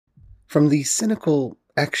From the cynical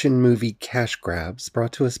action movie cash grabs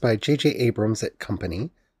brought to us by J.J. Abrams at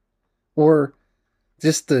Company, or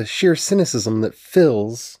just the sheer cynicism that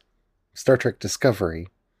fills Star Trek Discovery.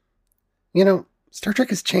 You know, Star Trek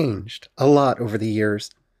has changed a lot over the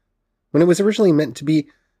years. When it was originally meant to be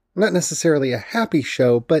not necessarily a happy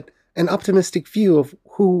show, but an optimistic view of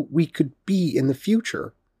who we could be in the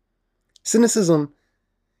future. Cynicism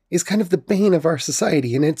is kind of the bane of our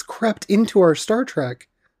society, and it's crept into our Star Trek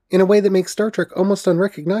in a way that makes Star Trek almost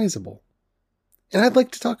unrecognizable. And I'd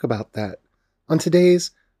like to talk about that on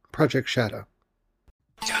today's Project Shadow.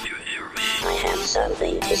 Can you hear me? I have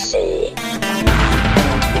something to say.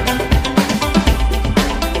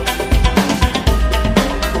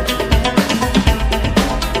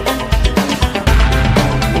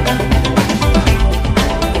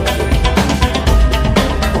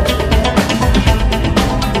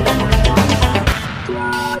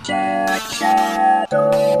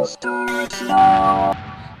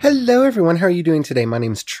 Hello everyone, how are you doing today? My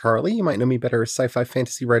name's Charlie. You might know me better as sci-fi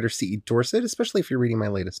fantasy writer C.E. Dorset, especially if you're reading my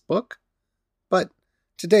latest book. But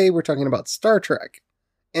today we're talking about Star Trek.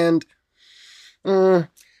 And I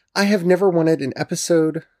have never wanted an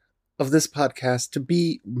episode of this podcast to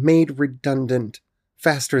be made redundant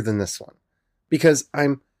faster than this one. Because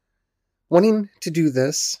I'm wanting to do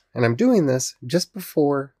this, and I'm doing this just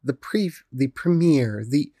before the premiere,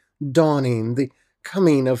 the dawning, the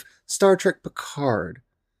coming of Star Trek Picard.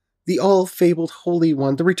 The all-fabled Holy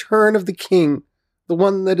One, the return of the King, the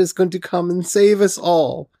one that is going to come and save us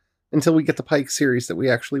all until we get the Pike series that we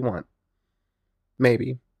actually want.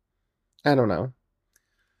 Maybe. I don't know.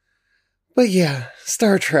 But yeah,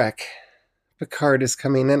 Star Trek. Picard is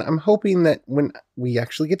coming, and I'm hoping that when we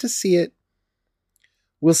actually get to see it,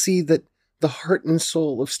 we'll see that the heart and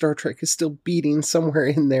soul of Star Trek is still beating somewhere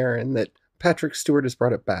in there, and that Patrick Stewart has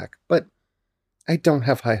brought it back. But I don't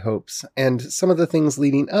have high hopes, and some of the things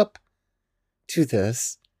leading up to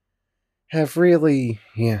this have really,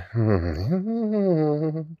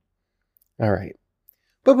 Alright.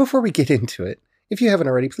 But before we get into it, if you haven't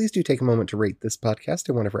already, please do take a moment to rate this podcast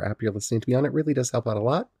in whatever app you're listening to me on. It really does help out a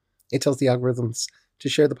lot. It tells the algorithms to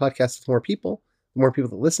share the podcast with more people. The more people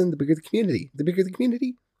that listen, the bigger the community. The bigger the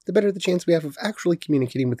community, the better the chance we have of actually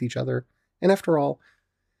communicating with each other. And after all,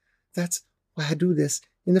 that's why I do this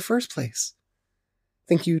in the first place.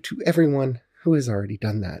 Thank you to everyone who has already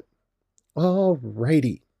done that.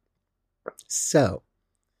 Alrighty. So,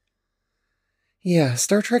 yeah,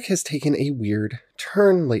 Star Trek has taken a weird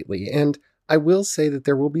turn lately, and I will say that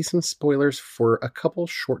there will be some spoilers for a couple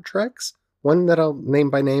short treks. One that I'll name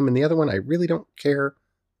by name, and the other one I really don't care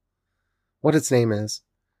what its name is.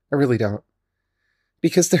 I really don't.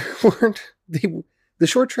 Because there weren't... The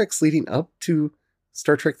short treks leading up to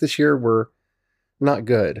Star Trek this year were not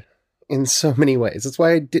good. In so many ways. That's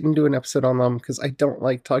why I didn't do an episode on them, because I don't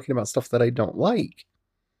like talking about stuff that I don't like.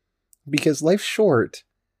 Because life's short,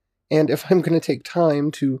 and if I'm going to take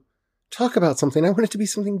time to talk about something, I want it to be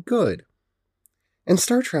something good. And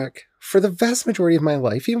Star Trek, for the vast majority of my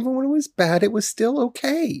life, even when it was bad, it was still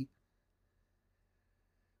okay.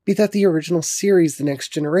 Be that the original series, The Next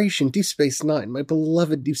Generation, Deep Space Nine, my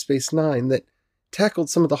beloved Deep Space Nine, that tackled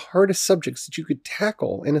some of the hardest subjects that you could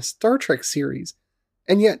tackle in a Star Trek series,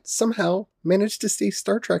 and yet somehow managed to stay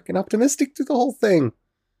Star Trek and optimistic through the whole thing.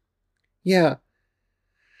 Yeah.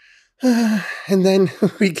 And then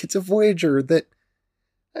we get to Voyager that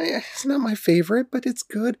it's not my favorite, but it's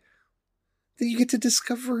good. Then you get to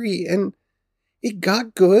Discovery, and it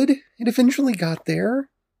got good. It eventually got there.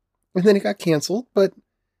 And then it got canceled, but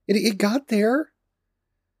it got there.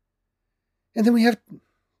 And then we have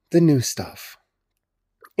the new stuff.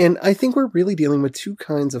 And I think we're really dealing with two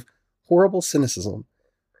kinds of horrible cynicism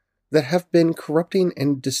that have been corrupting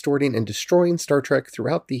and distorting and destroying Star Trek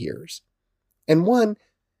throughout the years. And one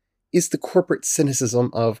is the corporate cynicism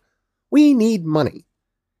of, we need money.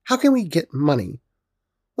 How can we get money?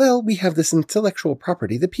 Well, we have this intellectual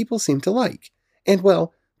property that people seem to like. And,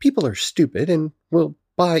 well, people are stupid and will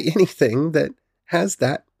buy anything that has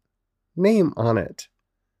that name on it.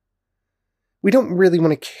 We don't really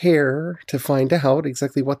want to care to find out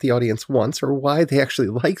exactly what the audience wants or why they actually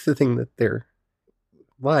like the thing that they're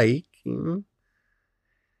liking.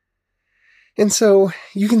 And so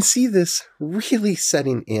you can see this really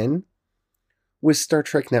setting in with Star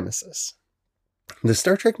Trek Nemesis. The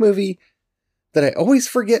Star Trek movie that I always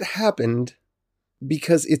forget happened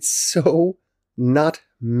because it's so not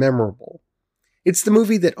memorable. It's the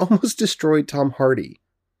movie that almost destroyed Tom Hardy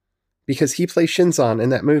because he plays Shinzon in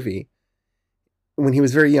that movie when he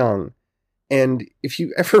was very young. And if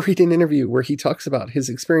you ever read an interview where he talks about his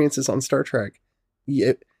experiences on Star Trek,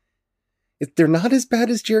 They're not as bad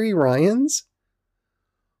as Jerry Ryan's,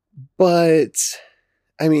 but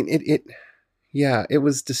I mean, it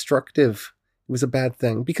was destructive. It was a bad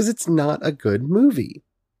thing because it's not a good movie.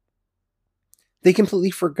 They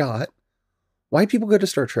completely forgot why people go to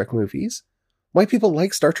Star Trek movies, why people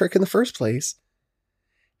like Star Trek in the first place,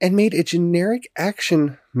 and made a generic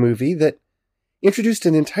action movie that introduced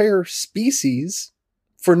an entire species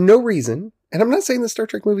for no reason. And I'm not saying that Star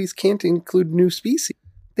Trek movies can't include new species.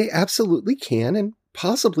 They absolutely can, and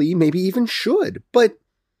possibly maybe even should. But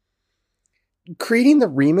creating the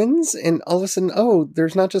Remans, and all of a sudden, oh,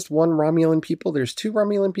 there's not just one Romulan people, there's two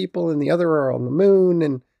Romulan people, and the other are on the moon,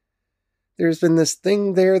 and there's been this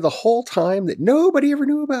thing there the whole time that nobody ever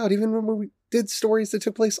knew about, even when we did stories that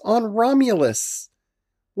took place on Romulus.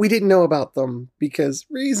 We didn't know about them because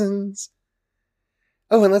reasons.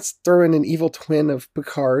 Oh, and let's throw in an evil twin of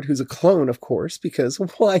Picard, who's a clone, of course, because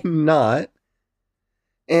why not?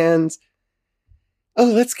 And, oh,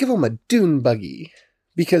 let's give him a dune buggy,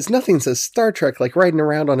 because nothing says Star Trek like riding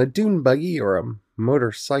around on a dune buggy or a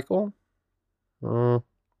motorcycle. And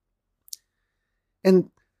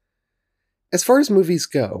as far as movies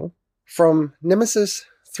go, from Nemesis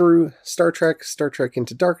through Star Trek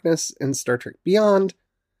Into Darkness, and Star Trek Beyond,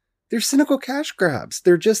 they're cynical cash grabs.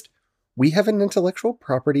 They're just, we have an intellectual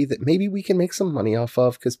property that maybe we can make some money off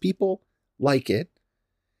of because people like it,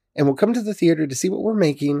 and will come to the theater to see what we're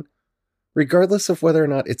making, regardless of whether or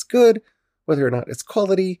not it's good, whether or not it's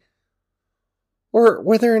quality, or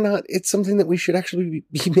whether or not it's something that we should actually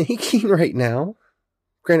be making right now.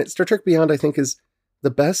 Granted, Star Trek Beyond, I think, is the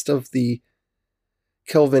best of the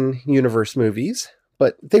Kelvin universe movies,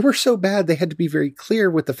 but they were so bad they had to be very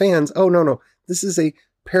clear with the fans. Oh, no, this is a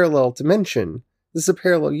parallel dimension. This is a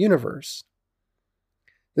parallel universe.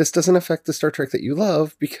 This doesn't affect the Star Trek that you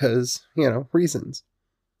love because, reasons.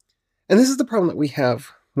 And this is the problem that we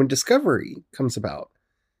have when Discovery comes about.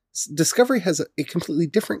 Discovery has a completely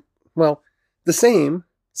different, the same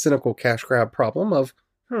cynical cash grab problem of,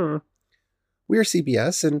 we're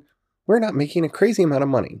CBS and we're not making a crazy amount of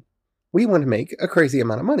money. We want to make a crazy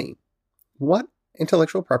amount of money. What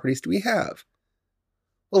intellectual properties do we have?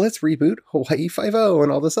 Well, let's reboot Hawaii Five-0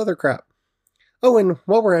 and all this other crap. Oh, and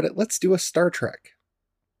while we're at it, let's do a Star Trek.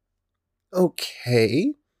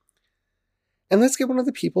 Okay. And let's get one of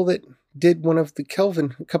the people that did a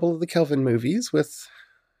couple of the Kelvin movies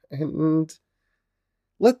and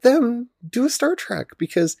let them do a Star Trek,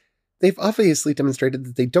 because they've obviously demonstrated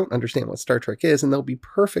that they don't understand what Star Trek is, and they'll be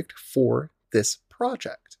perfect for this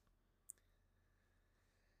project.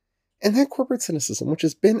 And that corporate cynicism, which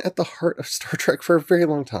has been at the heart of Star Trek for a very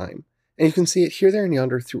long time, and you can see it here, there, and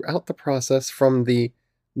yonder throughout the process, from the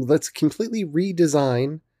let's completely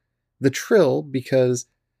redesign the Trill because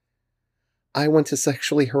I want to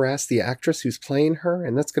sexually harass the actress who's playing her,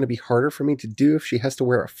 and that's going to be harder for me to do if she has to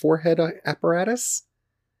wear a forehead apparatus.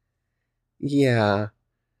 Yeah,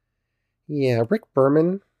 Rick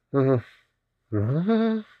Berman. If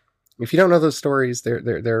you don't know those stories,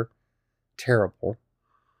 they're terrible.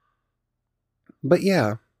 But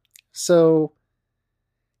yeah, so,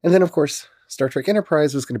 and then of course, Star Trek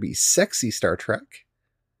Enterprise was going to be sexy Star Trek.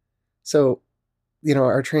 So, we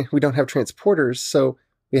don't have transporters, so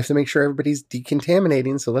we have to make sure everybody's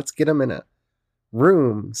decontaminating, so let's get them in a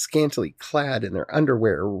room, scantily clad in their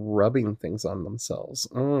underwear, rubbing things on themselves.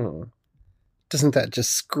 Doesn't that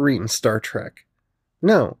just scream Star Trek?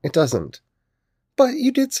 No, it doesn't. But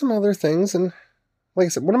you did some other things, and like I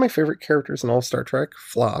said, one of my favorite characters in all Star Trek,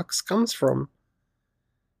 Phlox, comes from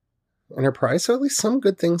Enterprise, so at least some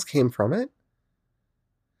good things came from it.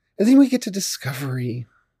 And then we get to Discovery.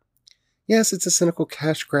 Yes, it's a cynical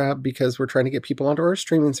cash grab because we're trying to get people onto our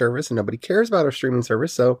streaming service, and nobody cares about our streaming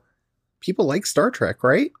service, so people like Star Trek,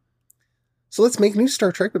 right? So let's make new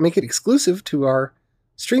Star Trek, but make it exclusive to our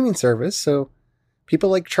streaming service, so people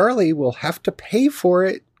like Charlie will have to pay for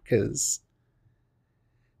it, because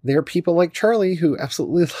there are people like Charlie who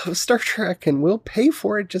absolutely love Star Trek and will pay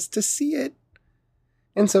for it just to see it.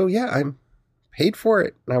 And so, yeah, I'm paid for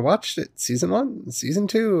it, and I watched it, season 1, season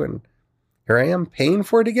 2, and here I am paying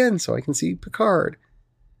for it again so I can see Picard.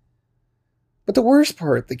 But the worst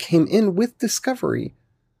part that came in with Discovery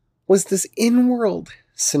was this in-world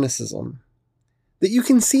cynicism that you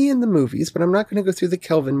can see in the movies, but I'm not going to go through the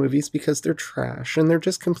Kelvin movies because they're trash, and they're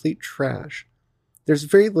just complete trash. There's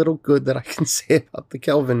very little good that I can say about the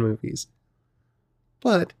Kelvin movies.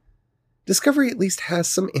 But Discovery at least has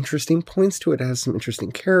some interesting points to it. It has some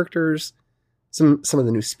interesting characters. Some of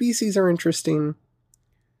the new species are interesting.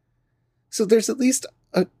 So there's at least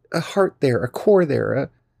a heart there, a core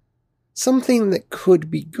there, something that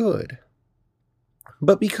could be good.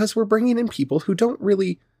 But because we're bringing in people who don't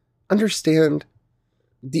really understand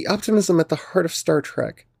the optimism at the heart of Star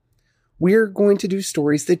Trek, we're going to do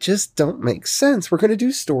stories that just don't make sense. We're going to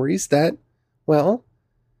do stories that, well,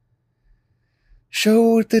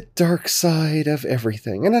 show the dark side of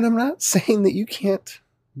everything. And I'm not saying that you can't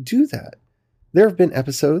do that. There have been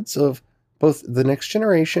episodes of both The Next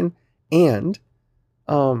Generation and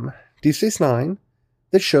Deep Space Nine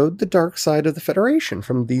that showed the dark side of the Federation,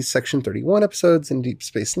 from these Section 31 episodes in Deep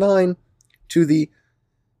Space Nine to the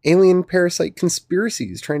alien parasite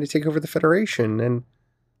conspiracies trying to take over the Federation and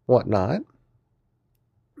whatnot.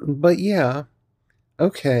 But yeah,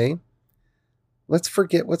 okay, let's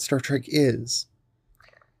forget what Star Trek is.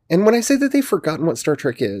 And when I say that they've forgotten what Star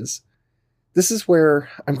Trek is, this is where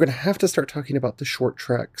I'm going to have to start talking about the short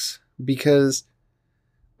treks, because,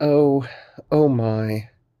 oh my.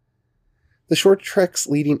 The short treks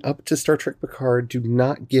leading up to Star Trek Picard do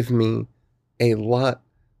not give me a lot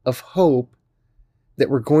of hope that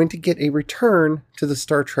we're going to get a return to the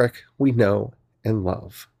Star Trek we know and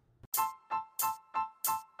love.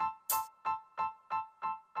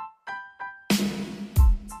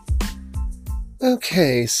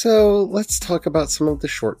 Okay, so let's talk about some of the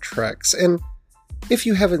short treks. And if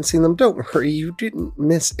you haven't seen them, don't worry, you didn't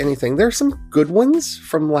miss anything. There are some good ones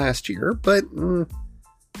from last year, but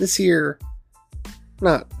this year,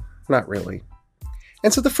 not really.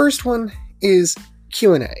 And so the first one is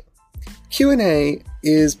Q&A. Q&A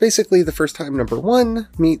is basically the first time number one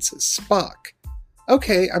meets Spock.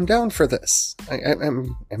 Okay, I'm down for this.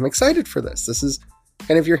 I'm excited for this. This is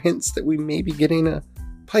kind of your hints that we may be getting a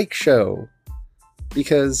Pike show,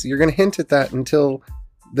 because you're going to hint at that until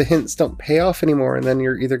the hints don't pay off anymore, and then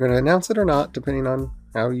you're either going to announce it or not, depending on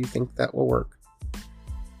how you think that will work.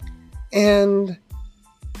 And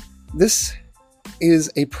this is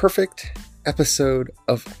a perfect episode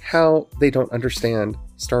of how they don't understand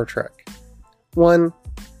Star Trek. One,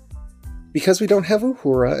 because we don't have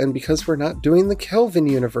Uhura, and because we're not doing the Kelvin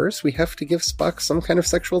universe, we have to give Spock some kind of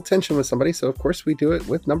sexual tension with somebody, so of course we do it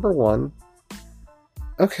with number one.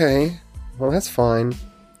 Okay, well that's fine.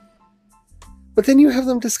 But then you have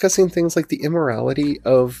them discussing things like the immorality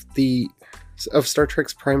of Star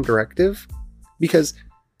Trek's Prime Directive, because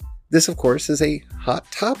this, of course, is a hot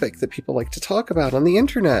topic that people like to talk about on the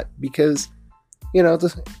internet, because, you know, the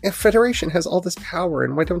Federation has all this power,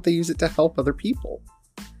 and why don't they use it to help other people?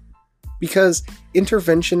 Because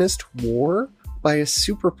interventionist war by a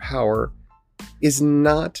superpower is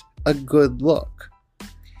not a good look.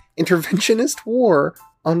 Interventionist war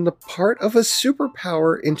on the part of a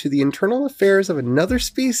superpower into the internal affairs of another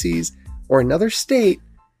species or another state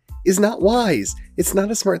is not wise. It's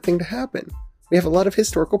not a smart thing to happen. We have a lot of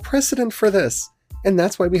historical precedent for this, and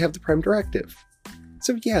that's why we have the Prime Directive.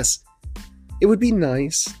 So yes, it would be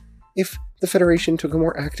nice if the Federation took a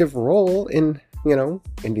more active role in, you know,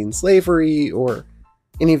 ending slavery or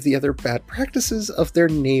any of the other bad practices of their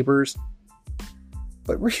neighbors.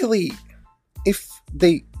 But really, if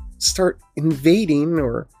they start invading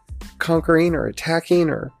or conquering or attacking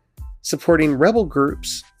or supporting rebel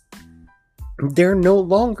groups, they're no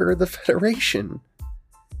longer the Federation.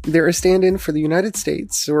 They're a stand-in for the United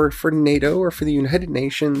States or for NATO or for the United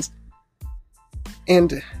Nations,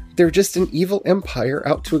 and they're just an evil empire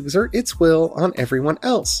out to exert its will on everyone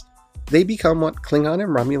else. They become what Klingon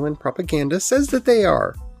and Romulan propaganda says that they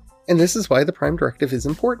are, and this is why the Prime Directive is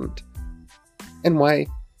important. And why,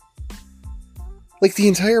 like, the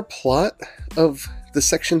entire plot of the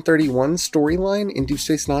Section 31 storyline in Deep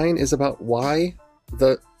Space Nine is about why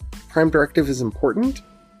the Prime Directive is important,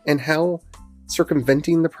 and how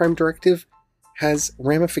circumventing the Prime Directive has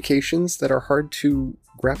ramifications that are hard to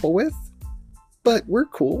grapple with. But we're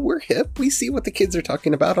cool, we're hip, we see what the kids are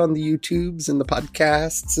talking about on the YouTubes and the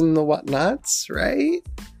podcasts and the whatnots, right?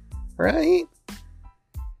 Right?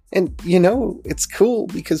 And, you know, it's cool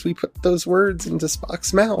because we put those words into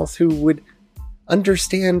Spock's mouth, who would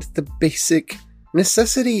understand the basic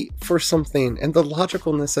necessity for something and the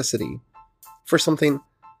logical necessity for something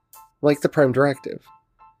like the Prime Directive.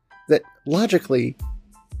 That logically,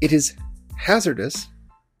 it is hazardous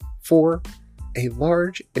for a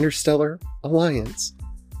large interstellar alliance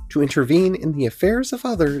to intervene in the affairs of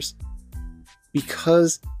others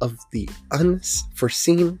because of the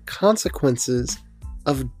unforeseen consequences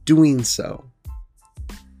of doing so.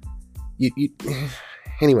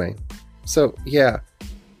 Anyway, so yeah,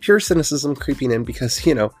 pure cynicism creeping in because,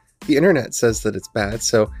 you know, the internet says that it's bad,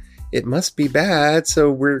 so it must be bad, so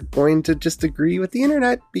we're going to just agree with the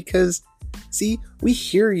internet because, see, we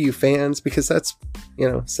hear you, fans, because that's, you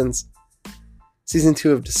know, since Season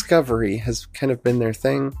 2 of Discovery has kind of been their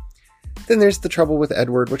thing. Then there's the trouble with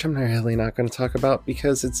Edward, which I'm really not going to talk about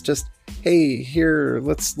because it's just, hey, here,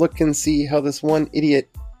 let's look and see how this one idiot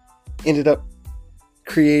ended up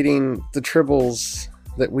creating the tribbles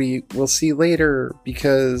that we will see later,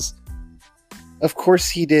 because of course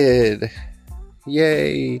he did.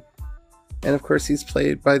 Yay. And of course he's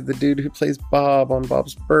played by the dude who plays Bob on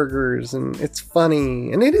Bob's Burgers, and it's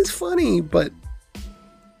funny. And it is funny, but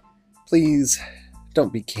please,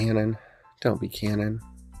 don't be canon. Don't be canon.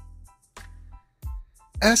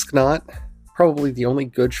 Ask Not, probably the only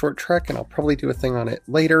good short trek, and I'll probably do a thing on it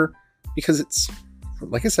later, because it's,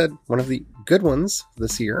 like I said, one of the good ones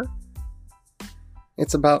this year.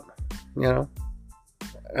 It's about,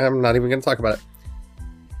 I'm not even going to talk about it.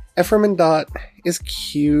 Ephraim and Dot is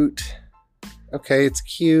cute. Okay, it's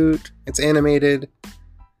cute. It's animated.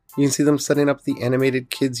 You can see them setting up the animated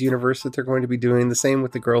kids universe that they're going to be doing. The same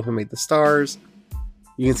with the girl who made the stars.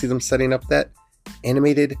 You can see them setting up that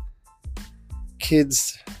animated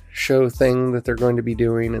kids show thing that they're going to be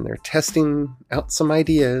doing, and they're testing out some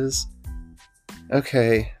ideas.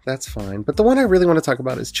 Okay, that's fine. But the one I really want to talk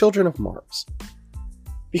about is Children of Mars.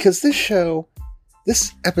 Because this show,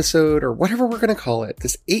 this episode, or whatever we're going to call it,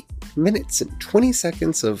 this 8 minutes and 20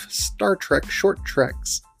 seconds of Star Trek short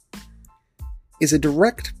treks, is a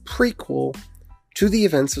direct prequel to the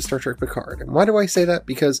events of Star Trek Picard. And why do I say that?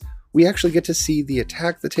 Because we actually get to see the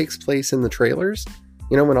attack that takes place in the trailers.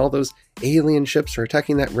 When all those alien ships are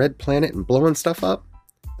attacking that red planet and blowing stuff up,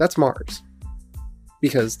 that's Mars.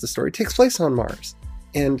 Because the story takes place on Mars.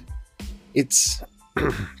 And it's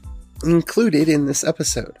included in this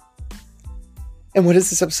episode. And what is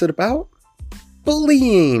this episode about?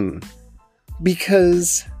 Bullying.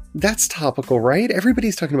 Because that's topical, right?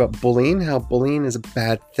 Everybody's talking about bullying, how bullying is a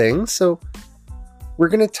bad thing. So we're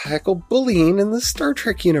going to tackle bullying in the Star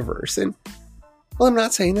Trek universe. And well, I'm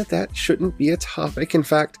not saying that shouldn't be a topic. In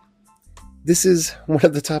fact, this is one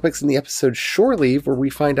of the topics in the episode Shore Leave, where we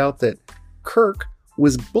find out that Kirk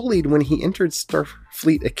was bullied when he entered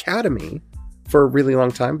Starfleet Academy for a really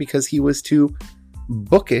long time because he was too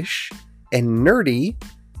bookish and nerdy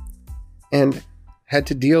and had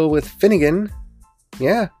to deal with Finnegan.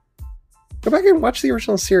 Yeah. Go back and watch the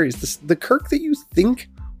original series. The Kirk that you think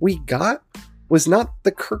we got was not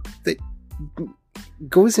the Kirk that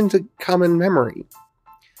goes into common memory.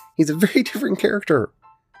 He's a very different character.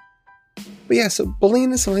 But yeah, so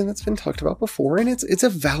bullying is something that's been talked about before, and it's a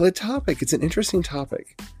valid topic. It's an interesting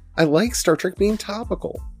topic. I like Star Trek being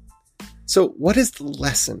topical. So what is the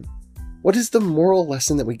lesson? What is the moral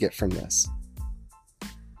lesson that we get from this?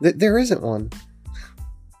 There isn't one.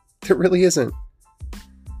 There really isn't.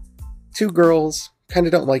 Two girls kind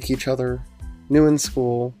of don't like each other, new in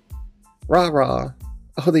school, rah-rah.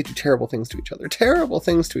 Oh, they do terrible things to each other. Terrible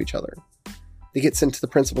things to each other. They get sent to the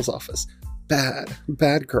principal's office.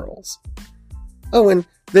 Bad girls. Oh, and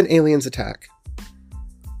then aliens attack.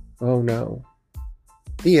 Oh no.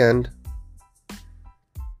 The end.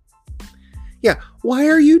 Yeah, why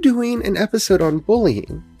are you doing an episode on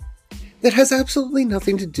bullying that has absolutely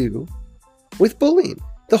nothing to do with bullying?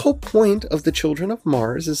 The whole point of the Children of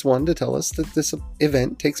Mars is, one, to tell us that this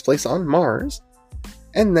event takes place on Mars,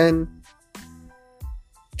 and then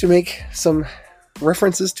to make some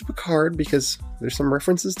references to Picard, because there's some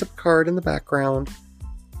references to Picard in the background.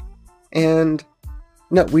 And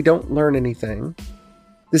no, we don't learn anything.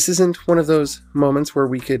 This isn't one of those moments where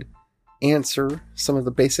we could answer some of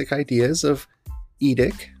the basic ideas of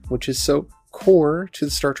Edic, which is so core to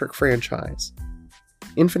the Star Trek franchise.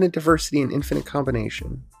 Infinite diversity and infinite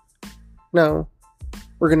combination. No,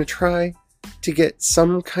 we're going to try to get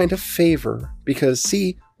some kind of favor because,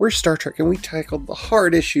 see, we're Star Trek and we tackled the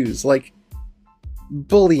hard issues like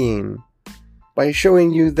bullying by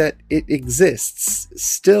showing you that it exists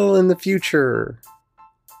still in the future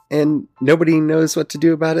and nobody knows what to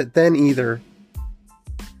do about it then either.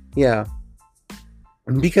 Yeah.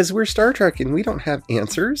 Because we're Star Trek and we don't have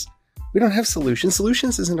answers. We don't have solutions.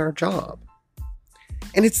 Solutions isn't our job.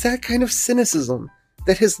 And it's that kind of cynicism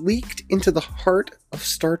that has leaked into the heart of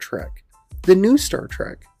Star Trek, the new Star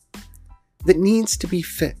Trek, that needs to be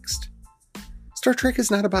fixed. Star Trek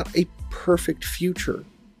is not about a perfect future.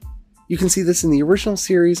 You can see this in the original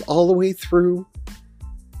series all the way through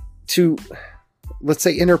to, let's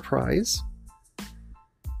say, Enterprise.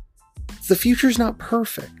 The future's not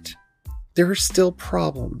perfect. There are still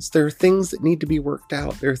problems. There are things that need to be worked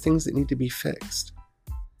out. There are things that need to be fixed.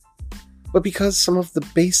 But because some of the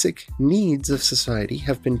basic needs of society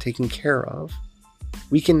have been taken care of,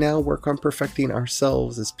 we can now work on perfecting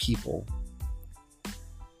ourselves as people.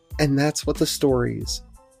 And that's what the stories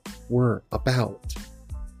were about.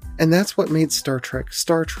 And that's what made Star Trek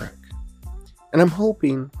Star Trek. And I'm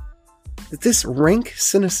hoping that this rank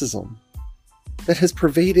cynicism that has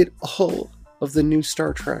pervaded all of the new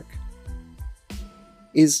Star Trek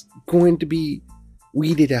is going to be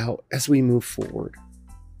weeded out as we move forward.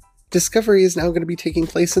 Discovery is now going to be taking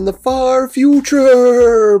place in the far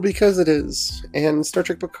future, because it is. And Star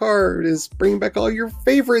Trek Picard is bringing back all your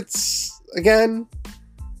favorites again.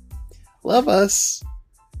 Love us.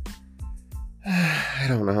 I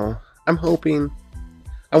don't know. I'm hoping.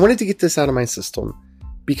 I wanted to get this out of my system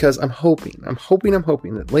because I'm hoping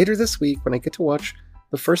that later this week, when I get to watch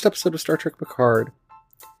the first episode of Star Trek Picard,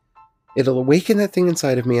 it'll awaken that thing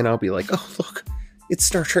inside of me and I'll be like, oh, look, it's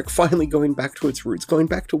Star Trek finally going back to its roots, going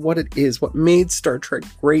back to what it is, what made Star Trek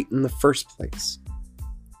great in the first place.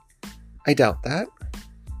 I doubt that,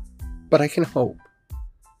 but I can hope.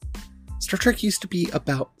 Star Trek used to be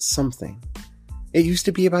about something. It used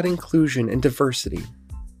to be about inclusion and diversity.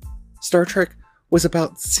 Star Trek was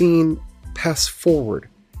about seeing paths forward.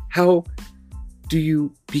 How do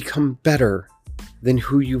you become better than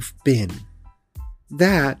who you've been?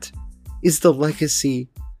 That is the legacy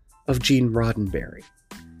of Gene Roddenberry.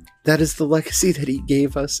 That is the legacy that he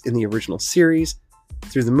gave us in the original series,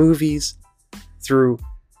 through the movies, through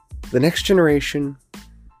The Next Generation.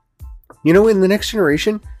 You know, in The Next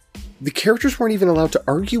Generation, the characters weren't even allowed to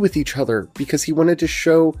argue with each other because he wanted to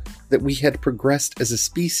show that we had progressed as a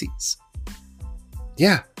species.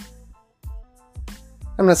 Yeah.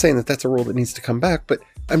 I'm not saying that that's a rule that needs to come back, but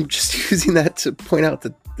I'm just using that to point out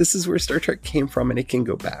that this is where Star Trek came from and it can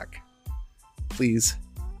go back. Please.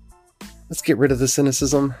 Let's get rid of the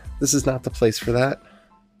cynicism. This is not the place for that.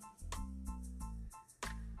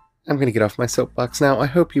 I'm going to get off my soapbox now. I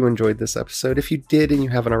hope you enjoyed this episode. If you did and you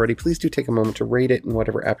haven't already, please do take a moment to rate it in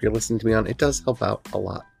whatever app you're listening to me on. It does help out a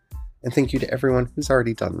lot. And thank you to everyone who's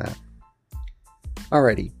already done that.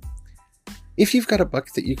 Alrighty. If you've got a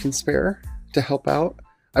buck that you can spare to help out,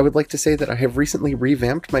 I would like to say that I have recently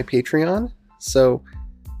revamped my Patreon. So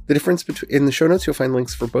the difference in the show notes, you'll find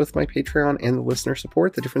links for both my Patreon and the listener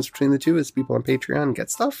support. The difference between the two is people on Patreon get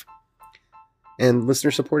stuff, and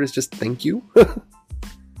listener support is just thank you.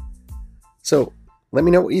 So let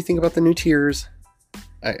me know what you think about the new tiers.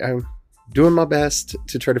 I'm doing my best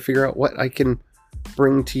to try to figure out what I can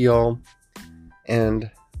bring to y'all. And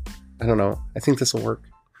I don't know. I think this will work.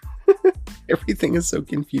 Everything is so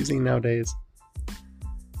confusing nowadays.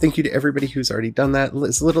 Thank you to everybody who's already done that.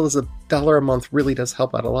 As little as $1 a month really does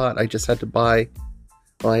help out a lot. I just had to I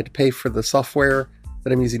had to pay for the software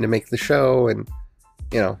that I'm using to make the show, and,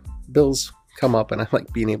 bills come up and I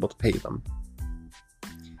like being able to pay them.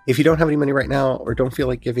 If you don't have any money right now or don't feel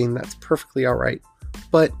like giving, that's perfectly all right.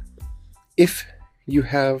 But if you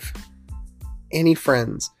have any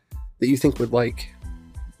friends that you think would like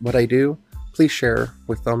what I do, please share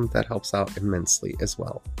with them. That helps out immensely as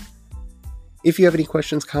well. If you have any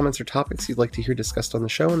questions, comments, or topics you'd like to hear discussed on the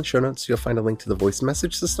show, in the show notes you'll find a link to the voice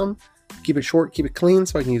message system. Keep it short, keep it clean,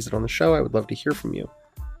 so I can use it on the show. I would love to hear from you.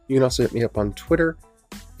 You can also hit me up on Twitter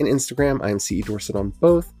and Instagram. I am CE Dorset on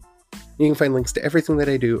both. You can find links to everything that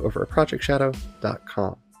I do over at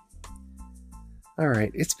projectshadow.com.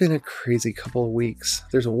 Alright, it's been a crazy couple of weeks.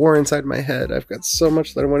 There's a war inside my head. I've got so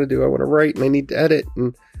much that I want to do. I want to write and I need to edit.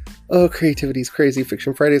 And creativity's crazy.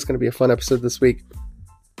 Fiction Friday is going to be a fun episode this week.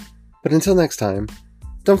 But until next time,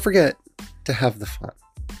 don't forget to have the fun.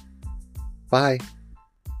 Bye.